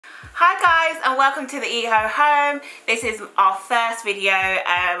Hi guys, and welcome to the eohome. This is our first video.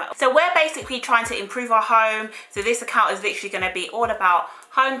 So we're basically trying to improve our home. So this account is literally going to be all about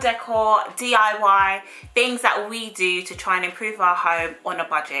home decor, DIY, things that we do to try and improve our home on a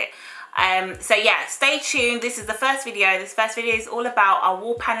budget. So yeah, stay tuned. This is the first video. This first video is all about our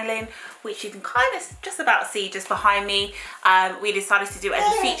wall paneling, which you can kind of just about see just behind me. We decided to do it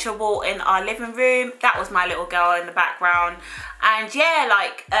as a feature wall in our living room. That was my little girl in the background. And yeah,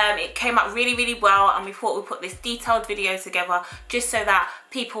 like it came up really well, and we thought we'd put this detailed video together just so that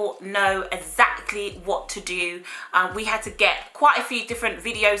people know exactly what to do. We had to get quite a few different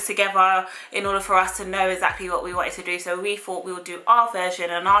videos together in order for us to know exactly what we wanted to do. So we thought we would do our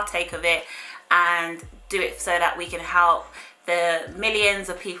version and our take of it and do it so that we can help the millions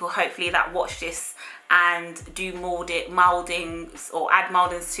of people hopefully that watch this and do mouldings or add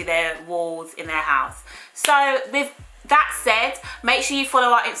mouldings to their walls in their house. So with that said, make sure you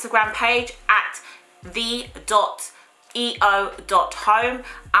follow our Instagram page at the.eo.home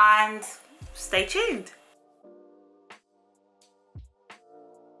and stay tuned.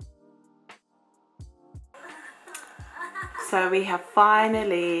 So we have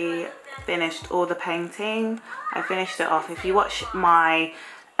finally finished all the painting. I finished it off. If you watch my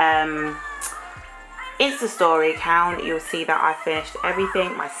Insta story account, you'll see that I finished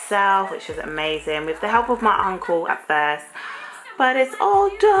everything myself, which is amazing, with the help of my uncle at first, but it's all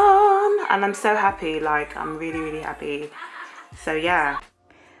done and I'm so happy. Like, I'm really happy. So yeah,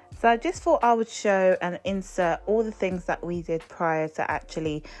 so I just thought I would show and insert all the things that we did prior to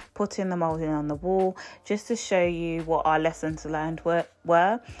actually putting the moulding on the wall, just to show you what our lessons learned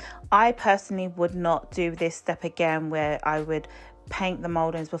were. I personally would not do this step again, where I would paint the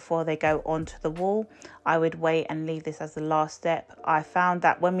mouldings before they go onto the wall. I would wait and leave this as the last step. I found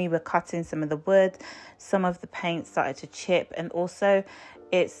that when we were cutting some of the wood, some of the paint started to chip, and also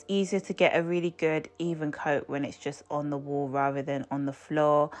it's easier to get a really good even coat when it's just on the wall rather than on the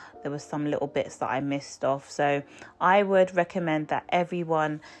floor. There were some little bits that I missed off, so I would recommend that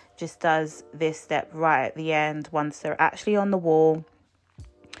everyone just does this step right at the end once they're actually on the wall,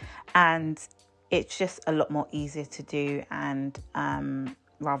 and it's just a lot more easier to do. And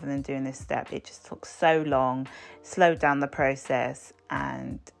rather than doing this step, it just took so long, slowed down the process.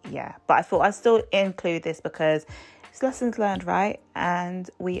 And yeah, but I thought I'd still include this because it's lessons learned, right? And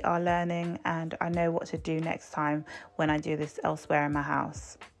we are learning, and I know what to do next time when I do this elsewhere in my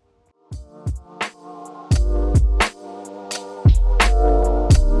house.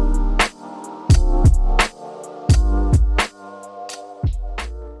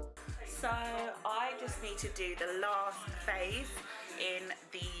 To do the last phase in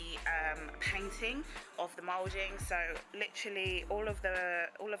the painting of the moulding. So literally all of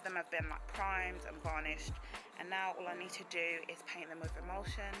them have been like primed and varnished, and now all I need to do is paint them with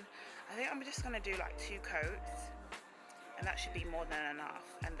emulsion. I think I'm just going to do like 2 coats, and that should be more than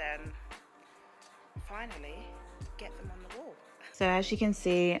enough, and then finally get them on the wall. So as you can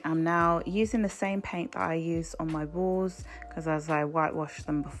see, I'm now using the same paint that I used on my walls, because as I whitewashed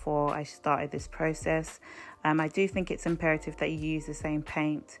them before I started this process. I do think it's imperative that you use the same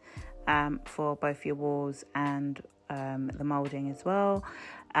paint for both your walls and the moulding as well.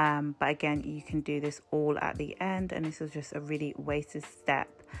 But again, you can do this all at the end, and this is just a really wasted step.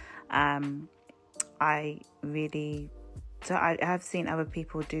 So I have seen other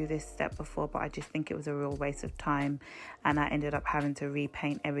people do this step before, but I just think it was a real waste of time, and I ended up having to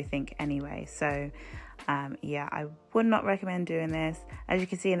repaint everything anyway. So yeah, I would not recommend doing this. As you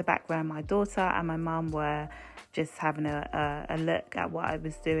can see in the background, my daughter and my mum were just having a look at what I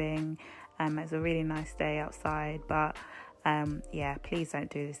was doing. It's a really nice day outside, but yeah, please don't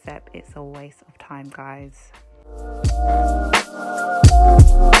do this step. It's a waste of time, guys.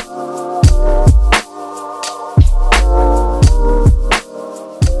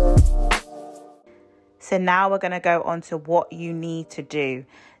 So now we're going to go on to what you need to do.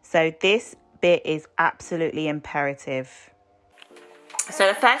 So this bit is absolutely imperative. So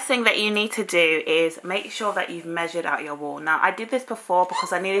the first thing that you need to do is make sure that you've measured out your wall. Now I did this before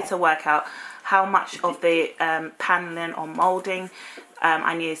because I needed to work out how much of the paneling or moulding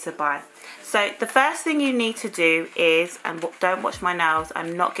I needed to buy. So the first thing you need to do is, and don't watch my nails,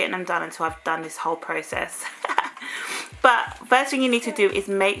 I'm not getting them done until I've done this whole process. But first thing you need to do is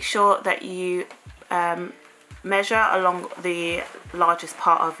make sure that you measure along the largest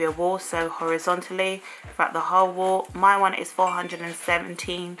part of your wall, so horizontally throughout the whole wall. My one is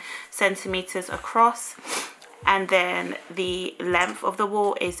 417 centimeters across, and then the length of the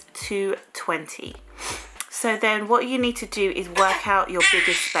wall is 220. So then what you need to do is work out your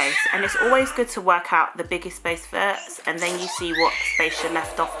biggest space, and it's always good to work out the biggest space first, and then you see what space you're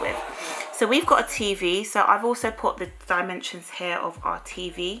left off with. So we've got a TV, so I've also put the dimensions here of our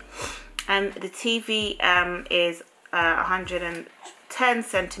TV, and the TV is 110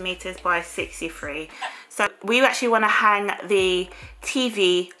 centimeters by 63. So we actually want to hang the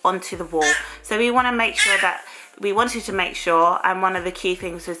TV onto the wall. So we want to make sure that, we wanted to make sure, and one of the key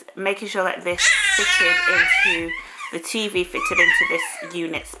things was making sure that this fitted into, the TV fitted into this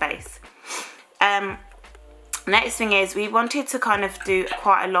unit space. Next thing is, we wanted to kind of do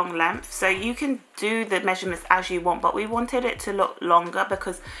quite a long length, so you can do the measurements as you want, but we wanted it to look longer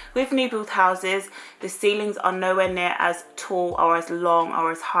because with new build houses, the ceilings are nowhere near as tall or as long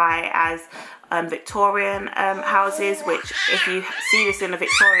or as high as Victorian houses, which if you see this in a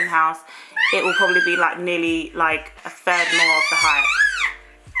Victorian house, it will probably be like nearly like a third more of the height.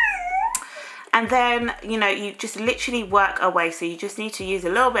 And then, you know, you just literally work away. So you just need to use a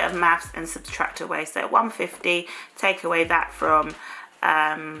little bit of maths and subtract away. So 150, take away that from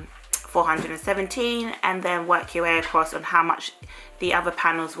 417, and then work your way across on how much the other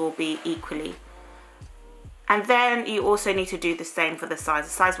panels will be equally. And then you also need to do the same for the sides.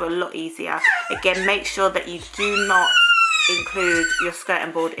 The sides were a lot easier. Again, make sure that you do not include your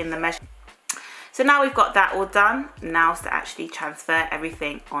skirting board in the measure. So now we've got that all done. Now it's to actually transfer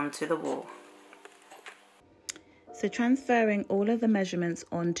everything onto the wall. So transferring all of the measurements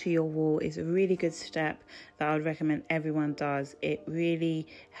onto your wall is a really good step that I would recommend everyone does. It really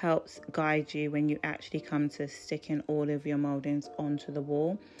helps guide you when you actually come to sticking all of your mouldings onto the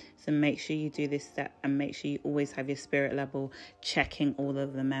wall. So make sure you do this step, and make sure you always have your spirit level checking all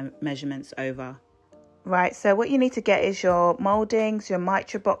of the measurements over. Right, so what you need to get is your mouldings, your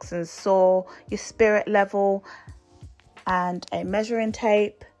miter box and saw, your spirit level, and a measuring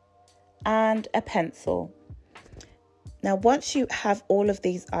tape and a pencil. Now, once you have all of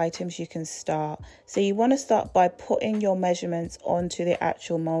these items, you can start. So you want to start by putting your measurements onto the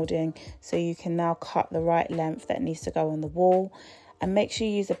actual moulding, so you can now cut the right length that needs to go on the wall. And make sure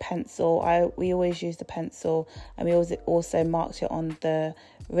you use a pencil. We always use the pencil, and we also marked it on the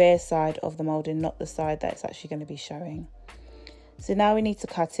rear side of the moulding, not the side that it's actually going to be showing. So now we need to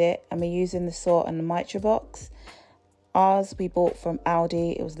cut it, and we're using the saw and the miter box. Ours we bought from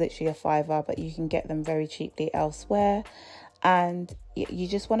Aldi. It was literally a £5, but you can get them very cheaply elsewhere. And you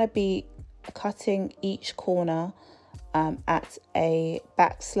just want to be cutting each corner at a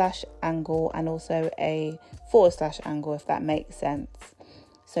backslash angle and also a forward slash angle, if that makes sense,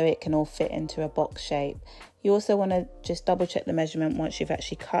 so it can all fit into a box shape. You also want to just double check the measurement once you've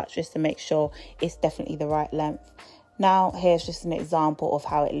actually cut, just to make sure it's definitely the right length. Now here's just an example of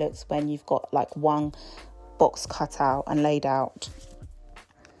how it looks when you've got like one box cut out and laid out.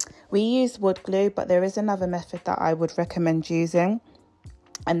 We use wood glue, but there is another method that I would recommend using,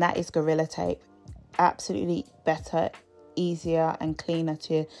 and that is Gorilla Tape. Absolutely better, easier and cleaner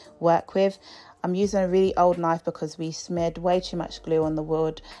to work with. I'm using a really old knife because we smeared way too much glue on the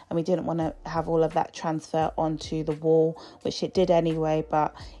wood, and we didn't want to have all of that transfer onto the wall, which it did anyway,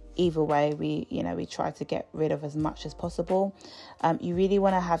 but either way, we try to get rid of as much as possible. You really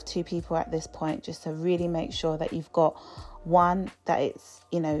want to have two people at this point, just to really make sure that you've got one that it's,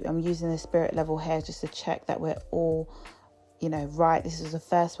 I'm using the spirit level here just to check that we're all, right. This is the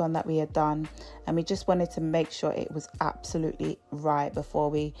first one that we had done, and we just wanted to make sure it was absolutely right before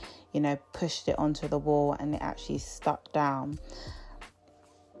we, pushed it onto the wall and it actually stuck down.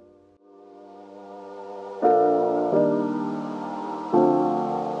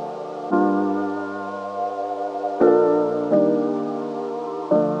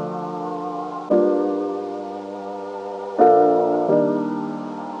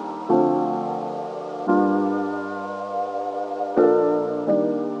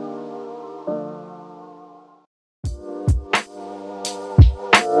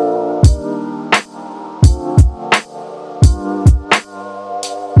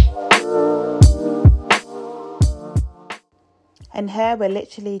 And here we're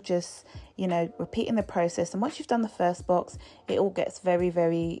literally just, repeating the process. And once you've done the first box, it all gets very,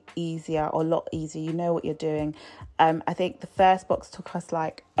 very easier, or a lot easier. You know what you're doing. I think the first box took us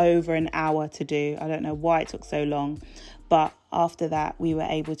like over an hour to do. I don't know why it took so long. But after that, we were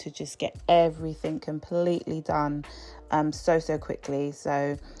able to just get everything completely done so quickly.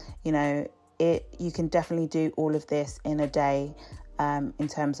 So, you can definitely do all of this in a day in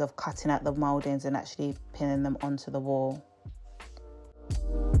terms of cutting out the mouldings and actually pinning them onto the wall.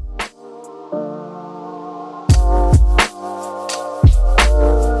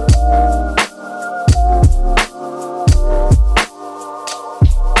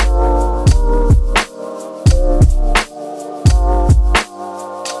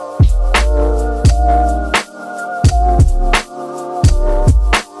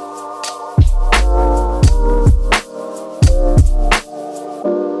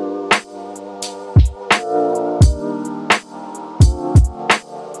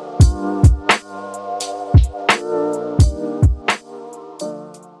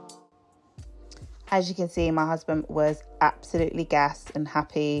 As you can see, my husband was absolutely gassed and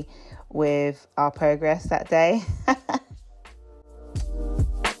happy with our progress that day.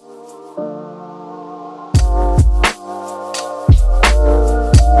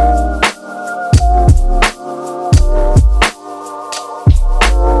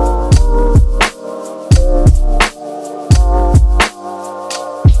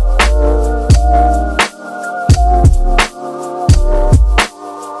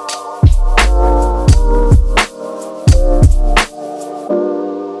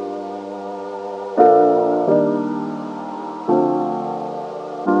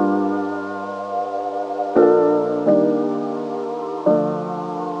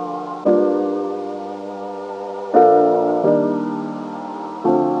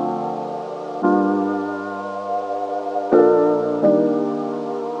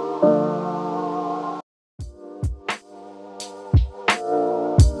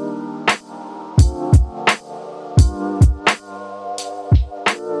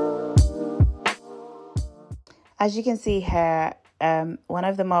 As you can see here, one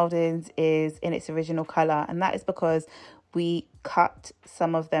of the mouldings is in its original colour, and that is because we cut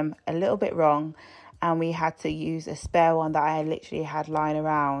some of them a little bit wrong, and we had to use a spare one that I literally had lying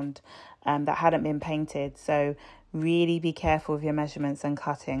around that hadn't been painted. So really be careful with your measurements and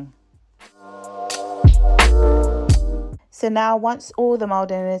cutting. So now once all the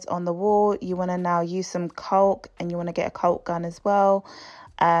moulding is on the wall, you want to now use some caulk, and you want to get a caulk gun as well.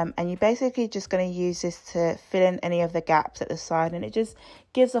 And you're basically just going to use this to fill in any of the gaps at the side, and it just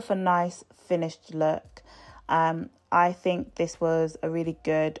gives off a nice finished look. I think this was a really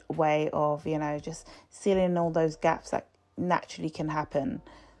good way of, you know, just sealing all those gaps that naturally can happen.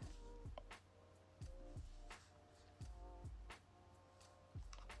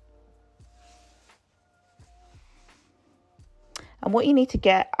 And what you need to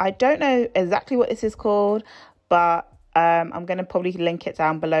get, I don't know exactly what this is called, but I'm going to probably link it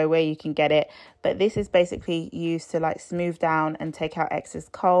down below where you can get it. But this is basically used to like smooth down and take out excess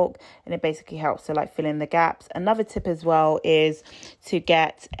caulk, and it basically helps to like fill in the gaps. Another tip as well is to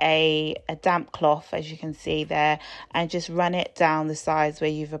get a damp cloth, as you can see there, and just run it down the sides where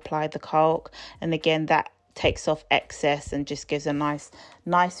you've applied the caulk. And again, that takes off excess and just gives a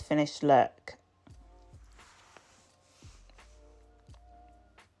nice finished look.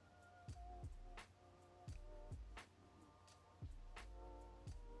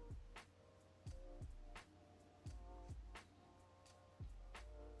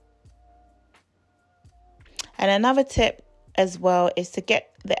 And another tip as well is to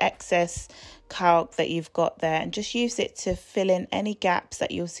get the excess caulk that you've got there and just use it to fill in any gaps that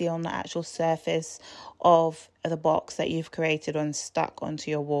you'll see on the actual surface of the box that you've created and stuck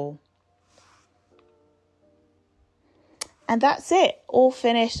onto your wall. And that's it, all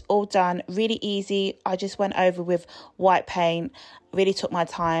finished, all done, really easy. I just went over with white paint, really took my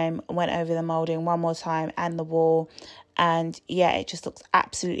time, went over the moulding one more time and the wall. And yeah, it just looks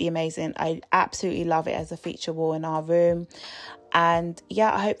absolutely amazing. I absolutely love it as a feature wall in our room. And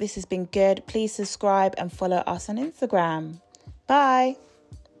yeah, I hope this has been good. Please subscribe and follow us on Instagram. Bye.